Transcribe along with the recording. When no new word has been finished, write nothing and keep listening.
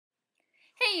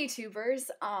Hi YouTubers,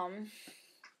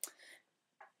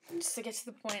 just to get to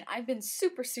the point, I've been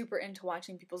super into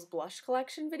watching people's blush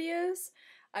collection videos.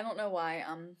 I don't know why,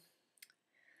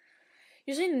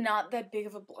 usually not that big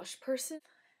of a blush person.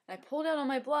 I pulled out all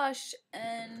my blush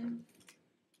and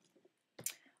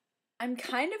I'm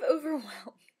kind of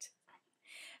overwhelmed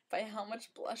by how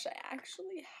much blush I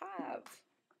actually have.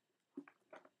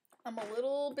 I'm a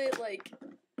little bit like,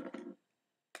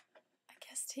 I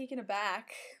guess, taken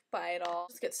aback by it all.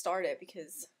 Let's get started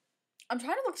because I'm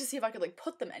trying to look to see if I could like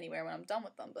put them anywhere when I'm done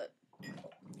with them, but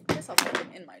I guess I'll put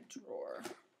them in my drawer.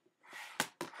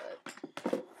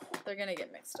 But they're gonna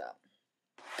get mixed up.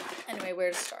 Anyway,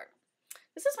 where to start?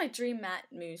 This is my Dream Matte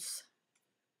Mousse.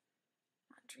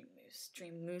 Not Dream Mousse.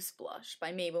 Dream Mousse blush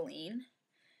by Maybelline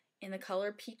in the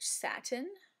color Peach Satin. You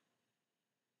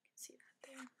can see that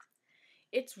there.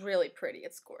 It's really pretty.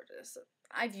 It's gorgeous.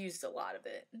 I've used a lot of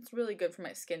it. It's really good for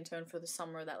my skin tone for the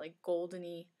summer, that like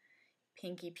goldeny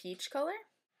pinky peach color.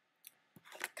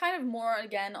 Kind of more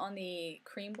again on the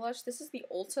cream blush. This is the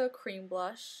Ulta cream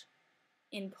blush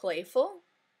in Playful.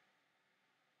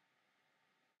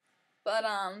 But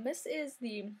this is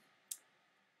in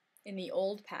the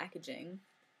old packaging.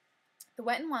 The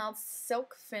Wet n Wild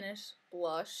Silk Finish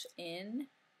blush in,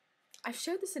 I've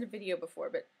showed this in a video before,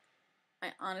 but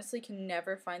I honestly can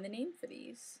never find the name for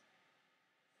these.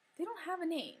 They don't have a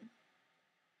name.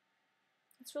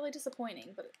 It's really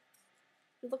disappointing, but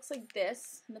it looks like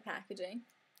this in the packaging.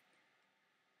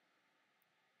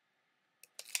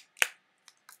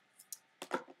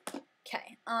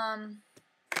 Okay,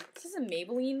 this is a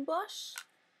Maybelline blush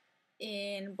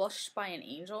in Blush by an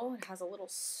Angel. It has a little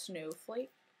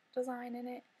snowflake design in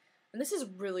it. And this is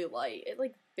really light. It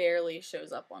like barely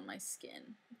shows up on my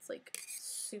skin. It's like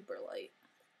super light.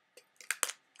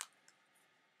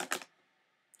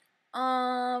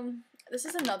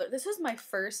 This was my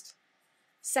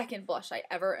second blush I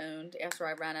ever owned after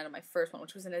I ran out of my first one,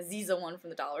 which was an Aziza one from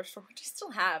the dollar store, which I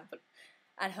still have, but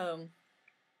at home.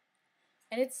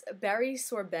 And it's Berry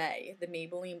Sorbet, the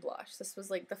Maybelline blush. This was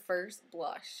like the first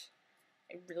blush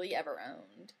I really ever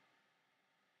owned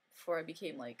before I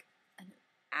became like an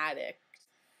addict.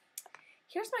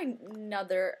 Here's my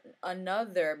another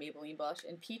Maybelline blush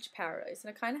in Peach Paradise,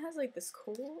 and it kind of has like this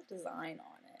cool design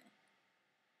on it.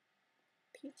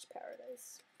 Peach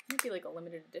Paradise. Might be like a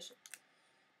limited edition.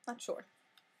 Not sure.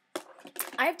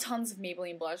 I have tons of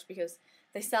Maybelline blush because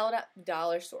they sell it at the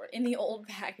dollar store in the old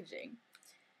packaging.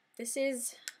 This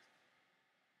is,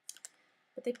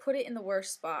 but they put it in the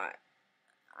worst spot.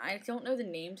 I don't know the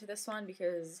name to this one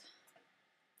because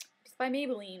it's by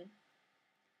Maybelline.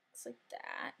 It's like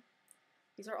that.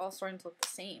 These are all starting to look the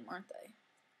same, aren't they?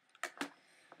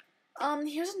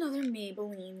 Here's another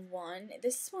Maybelline one.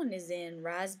 This one is in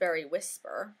Raspberry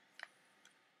Whisper.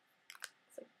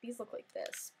 It's like, these look like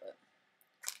this, but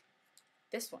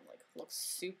this one like looks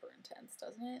super intense,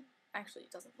 doesn't it? Actually,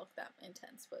 it doesn't look that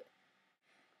intense, but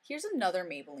here's another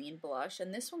Maybelline blush,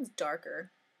 and this one's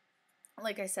darker.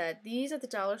 Like I said, these at the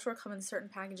dollar store come in certain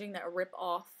packaging that rip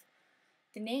off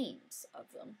the names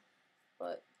of them.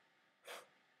 But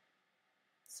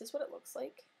this is what it looks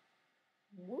like.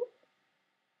 Whoop.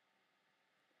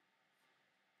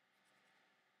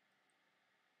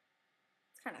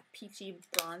 It's kind of peachy,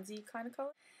 bronzy kind of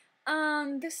color.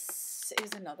 This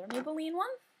is another Maybelline one.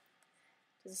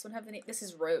 Does this one have the name? This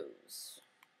is Rose.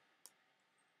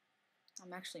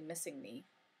 I'm actually missing the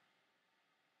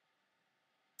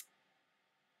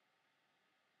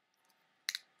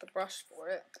brush for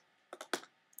it.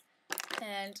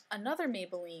 And another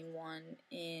Maybelline one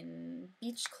in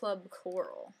Beach Club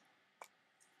Coral.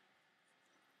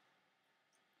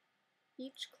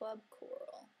 Beach Club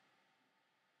Coral.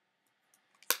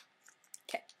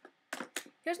 Okay.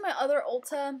 Here's my other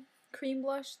Ulta cream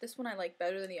blush. This one I like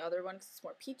better than the other one because it's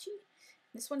more peachy.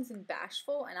 This one's in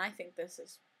Bashful, and I think this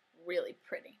is really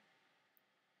pretty.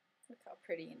 Look how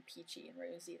pretty and peachy and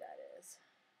rosy that is.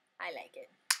 I like it.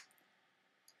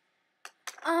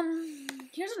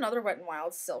 Here's another Wet n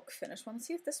Wild Silk Finish one. Let's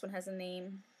see if this one has a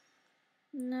name.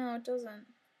 No, it doesn't.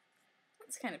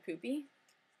 That's kind of poopy.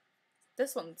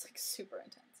 This one's like super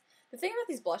intense. The thing about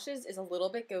these blushes is a little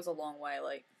bit goes a long way.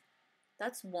 Like,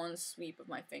 that's one sweep of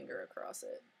my finger across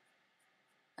it.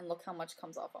 And look how much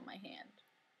comes off on my hand.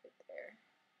 Right there.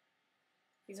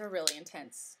 These are really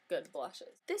intense, good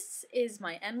blushes. This is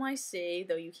my NYC,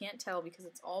 though you can't tell because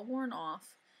it's all worn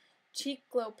off, Cheek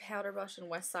Glow Powder Brush in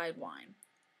West Side Wine.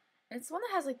 And it's the one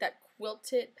that has like that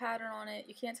quilted pattern on it.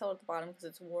 You can't tell at the bottom because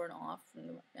it's worn off from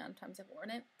the amount of times I've worn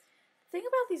it. The thing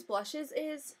about these blushes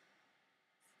is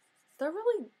they're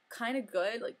really kind of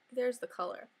good. Like, there's the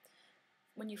color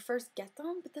when you first get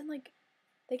them, but then like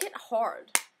they get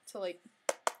hard to like,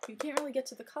 you can't really get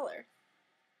to the color.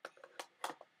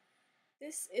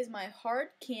 This is my Hard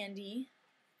Candy.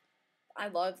 I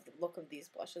love the look of these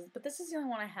blushes, but this is the only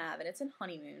one I have, and it's in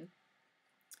Honeymoon.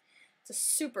 It's a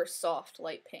super soft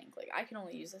light pink. Like, I can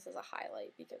only use this as a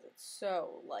highlight because it's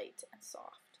so light and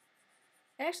soft.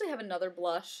 I actually have another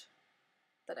blush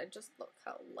that I just, look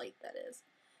how light that is,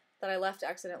 that I left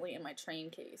accidentally in my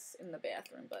train case in the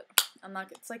bathroom, but I'm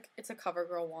not, it's a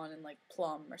CoverGirl one in like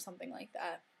plum or something like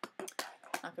that.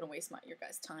 I'm not gonna waste your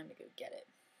guys' time to go get it.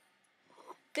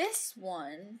 This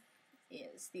one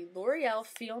is the L'Oreal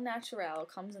Feel Naturel.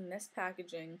 Comes in this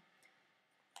packaging.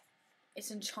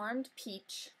 It's in Charmed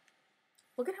Peach.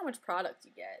 Look at how much product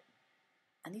you get.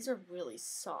 And these are really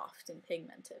soft and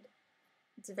pigmented.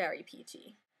 It's very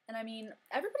peachy. And I mean,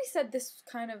 everybody said this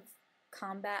kind of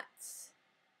combats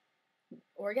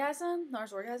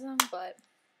NARS orgasm, but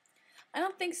I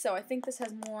don't think so. I think this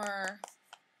has more,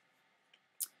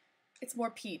 it's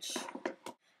more peach.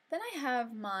 Then I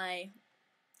have my,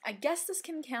 I guess this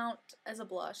can count as a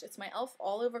blush. It's my e.l.f.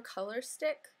 All Over Color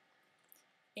Stick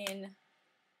in,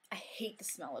 I hate the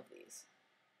smell of these.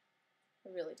 I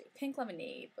really do. Pink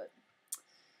lemonade, but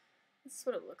this is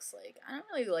what it looks like. I don't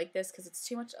really like this because it's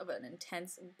too much of an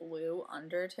intense blue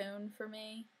undertone for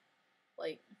me.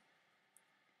 Like,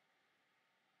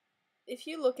 if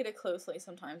you look at it closely,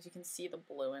 sometimes you can see the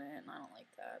blue in it, and I don't like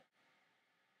that.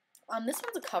 This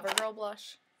one's a CoverGirl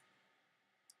blush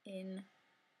in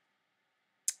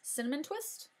Cinnamon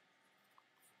Twist.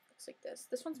 Looks like this.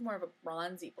 This one's more of a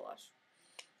bronzy blush.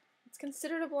 It's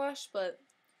considered a blush, but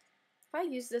if I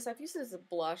use this, I've used it as a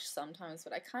blush sometimes,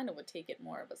 but I kind of would take it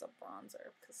more of as a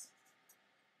bronzer because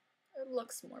it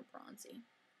looks more bronzy.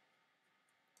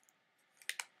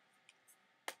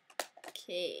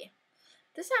 Okay.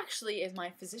 This actually is my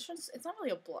Physicians, it's not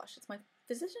really a blush, it's my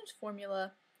Physicians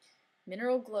Formula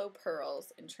Mineral Glow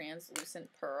Pearls in Translucent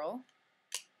Pearl.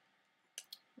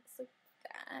 Looks like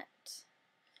that.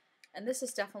 And this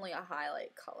is definitely a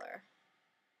highlight color.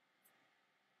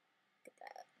 Look at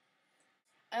that.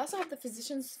 I also have the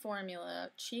Physicians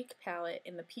Formula Cheek Palette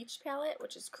in the Peach Palette,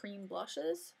 which is cream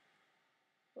blushes.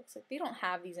 Looks like they don't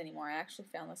have these anymore. I actually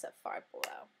found this at Five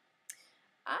Below.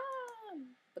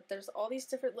 But there's all these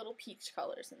different little peach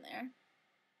colors in there.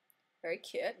 Very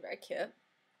cute, very cute.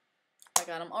 Oh my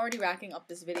god, I'm already racking up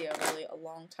this video really a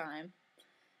long time.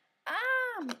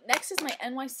 Next is my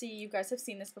NYC, you guys have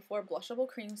seen this before, Blushable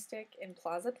Cream Stick in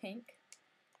Plaza Pink.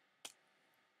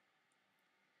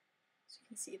 So you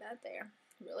can see that there.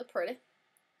 Really pretty.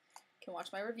 You can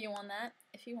watch my review on that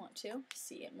if you want to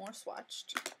see it more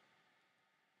swatched.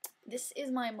 This is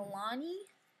my Milani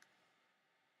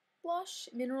blush,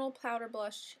 mineral powder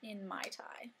blush in Mai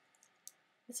Tai.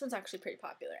 This one's actually pretty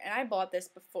popular, and I bought this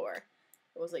before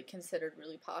it was like considered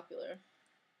really popular.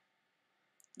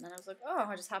 And then I was like, oh,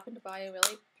 I just happened to buy a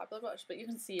really popular blush. But you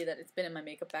can see that it's been in my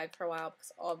makeup bag for a while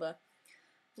because all the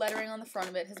lettering on the front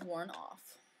of it has worn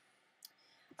off.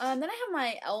 Then I have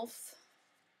my e.l.f.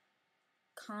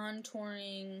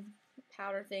 contouring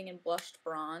powder thing in Blushed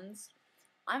Bronze.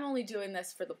 I'm only doing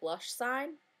this for the blush side,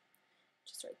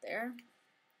 just right there.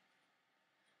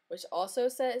 Which also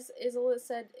says, Isla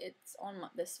said, it's on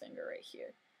this finger right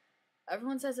here.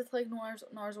 Everyone says it's like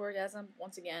NARS Orgasm.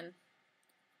 Once again,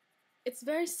 it's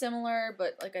very similar,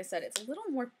 but like I said, it's a little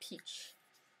more peach.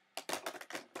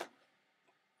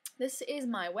 This is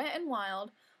my Wet n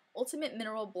Wild Ultimate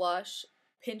Mineral Blush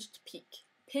Pinched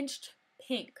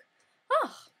Pink.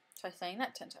 Oh, try saying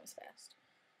that 10 times fast.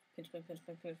 Pinch, pinch, pinch,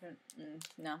 pinch, pinch, pinch.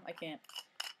 No, I can't.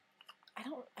 I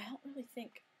don't really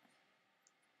think.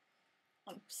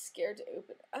 I'm scared to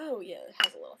open it. Oh yeah, it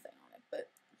has a little thing on it,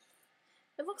 but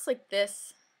it looks like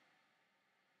this.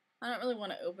 I don't really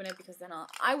want to open it because then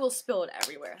I will spill it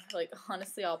everywhere. Like,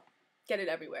 honestly, I'll get it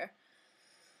everywhere.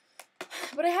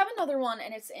 But I have another one,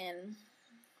 and it's in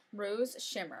Rose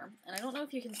Shimmer. And I don't know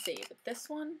if you can see, but this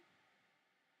one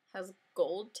has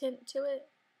gold tint to it.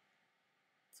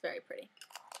 It's very pretty.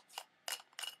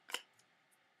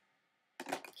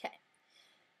 Okay.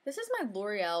 This is my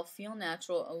L'Oreal Feel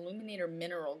Natural Illuminator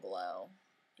Mineral Glow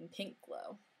in Pink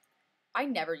Glow. I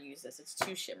never use this. It's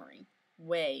too shimmery.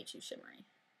 Way too shimmery.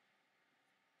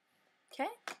 Okay.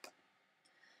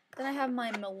 Then I have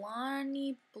my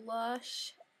Milani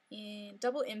blush in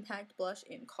Double Impact blush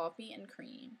in Coffee and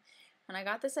Cream. And I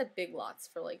got this at Big Lots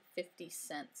for like 50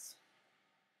 cents.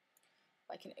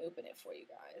 If I can open it for you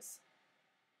guys.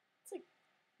 It's like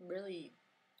really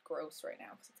gross right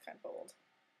now because it's kind of bold.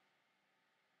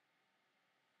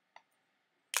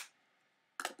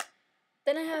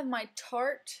 Then I have my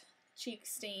Tarte Cheek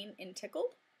Stain in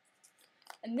Tickled.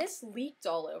 And this leaked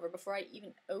all over before I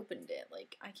even opened it.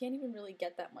 Like, I can't even really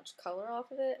get that much color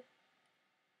off of it.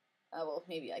 Oh, well,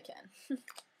 maybe I can.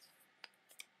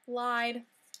 Lied.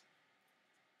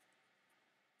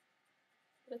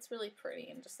 But it's really pretty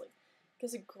and just, like,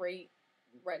 gives a great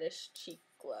reddish cheek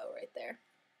glow right there.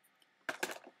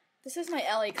 This is my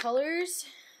LA Colors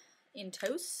in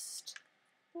Toast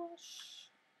blush.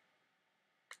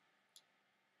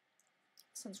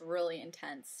 This one's really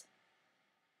intense.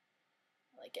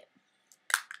 I like it.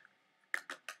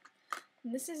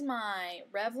 And this is my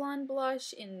Revlon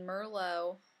blush in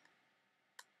Merlot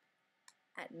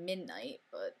at Midnight,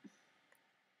 but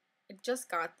I just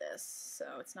got this,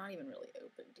 so it's not even really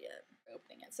opened yet.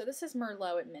 Opening it. So this is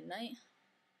Merlot at Midnight.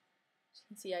 As you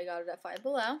can see, I got it at Five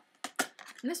Below.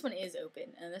 And this one is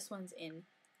open, and this one's in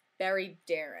Berry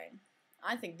Daring.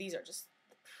 I think these are just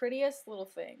the prettiest little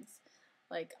things.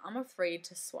 Like, I'm afraid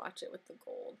to swatch it with the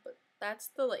gold, but that's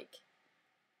the, like,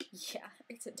 yeah,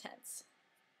 it's intense.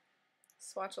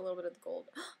 Swatch a little bit of the gold.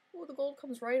 Oh, the gold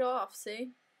comes right off,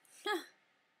 see?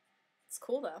 It's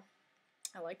cool, though.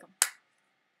 I like them.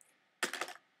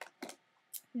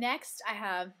 Next, I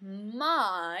have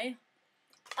my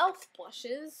e.l.f.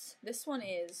 blushes. This one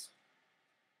is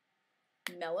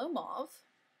Mellow Mauve.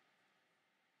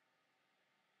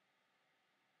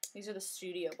 These are the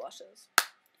studio blushes.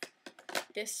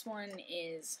 This one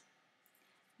is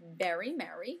Berry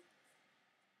Merry.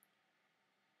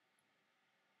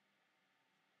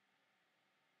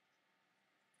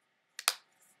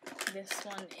 This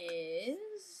one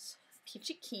is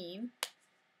Peachy Keen.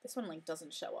 This one, like,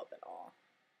 doesn't show up at all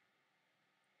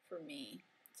for me.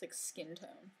 It's like skin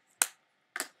tone.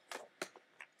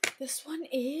 This one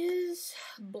is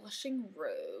Blushing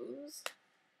Rose.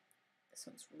 This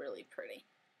one's really pretty.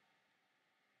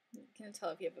 You can tell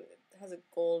if you have it has a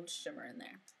gold shimmer in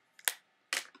there.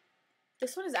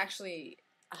 This one is actually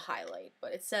a highlight,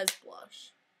 but it says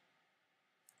blush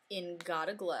in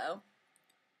Gotta Glow.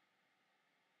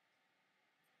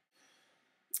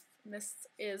 This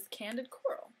is Candid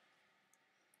Coral.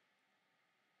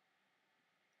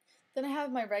 Then I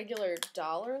have my regular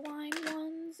dollar line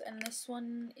ones, and this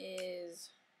one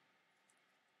is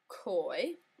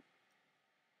Koi.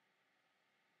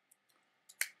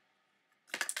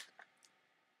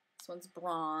 This one's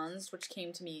bronzed, which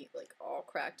came to me like all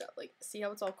cracked up. Like, see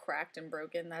how it's all cracked and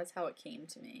broken? That's how it came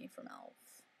to me from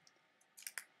e.l.f.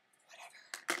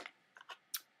 Whatever.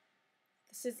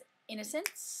 This is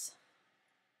Innocence.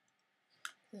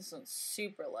 This one's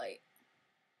super light.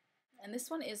 And this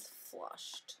one is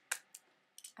Flushed.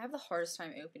 I have the hardest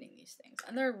time opening these things.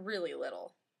 And they're really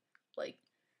little. Like,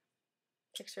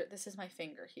 picture, this is my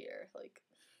finger here. Like,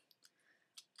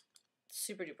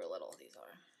 super duper little these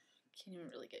are. Can't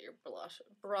even really get your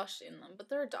brush in them. But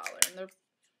they're $1 and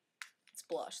it's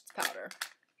blush, it's powder.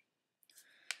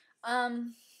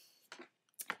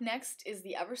 Next is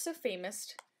the ever so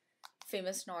famous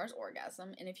NARS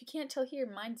Orgasm, and if you can't tell here,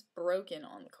 mine's broken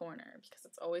on the corner because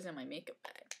it's always in my makeup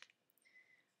bag.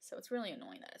 So it's really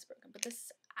annoying that it's broken. But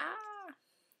this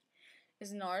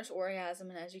is NARS Orgasm,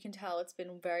 and as you can tell, it's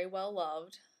been very well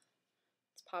loved.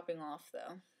 It's popping off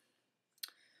though.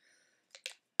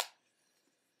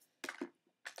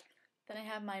 Then I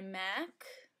have my MAC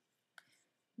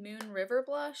Moon River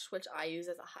blush, which I use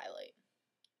as a highlight.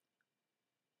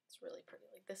 It's really pretty.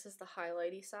 Like, this is the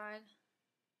highlighty side.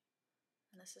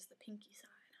 And this is the pinky side.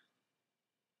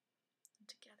 And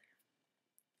together.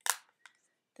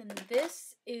 Then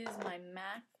this is my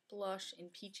MAC blush in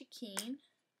Peachy Keen.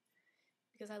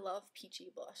 Because I love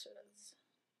peachy blushes.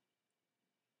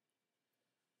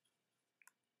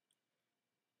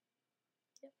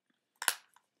 Yep.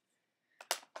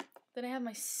 Then I have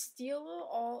my Stila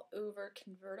All Over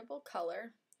Convertible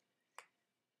Color.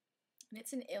 And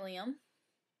it's an Ilium.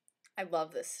 I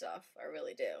love this stuff. I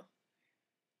really do.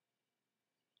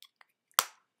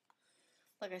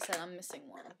 Like I said, I'm missing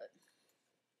one, but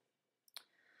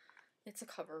it's a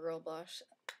CoverGirl blush.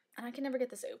 And I can never get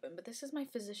this open, but this is my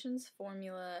Physicians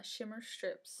Formula Shimmer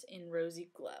Strips in Rosy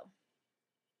Glow.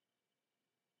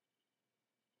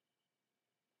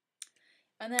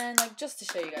 And then, like, just to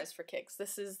show you guys for kicks,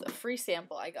 this is a free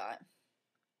sample I got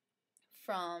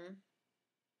from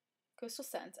Coastal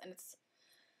Scents, and it's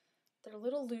their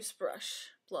little loose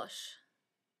blush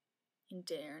in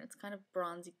Dare, and it's kind of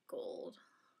bronzy gold.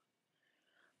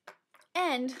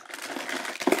 And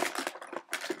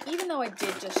even though I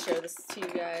did just show this to you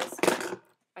guys,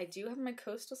 I do have my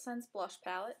Coastal Scents blush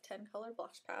palette, 10 color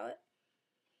blush palette.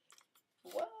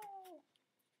 Whoa!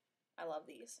 I love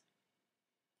these.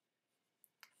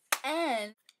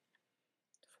 And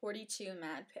 42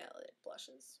 Mad Palette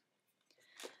blushes.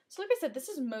 So like I said, this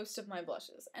is most of my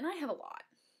blushes, and I have a lot.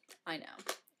 I know.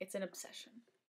 It's an obsession.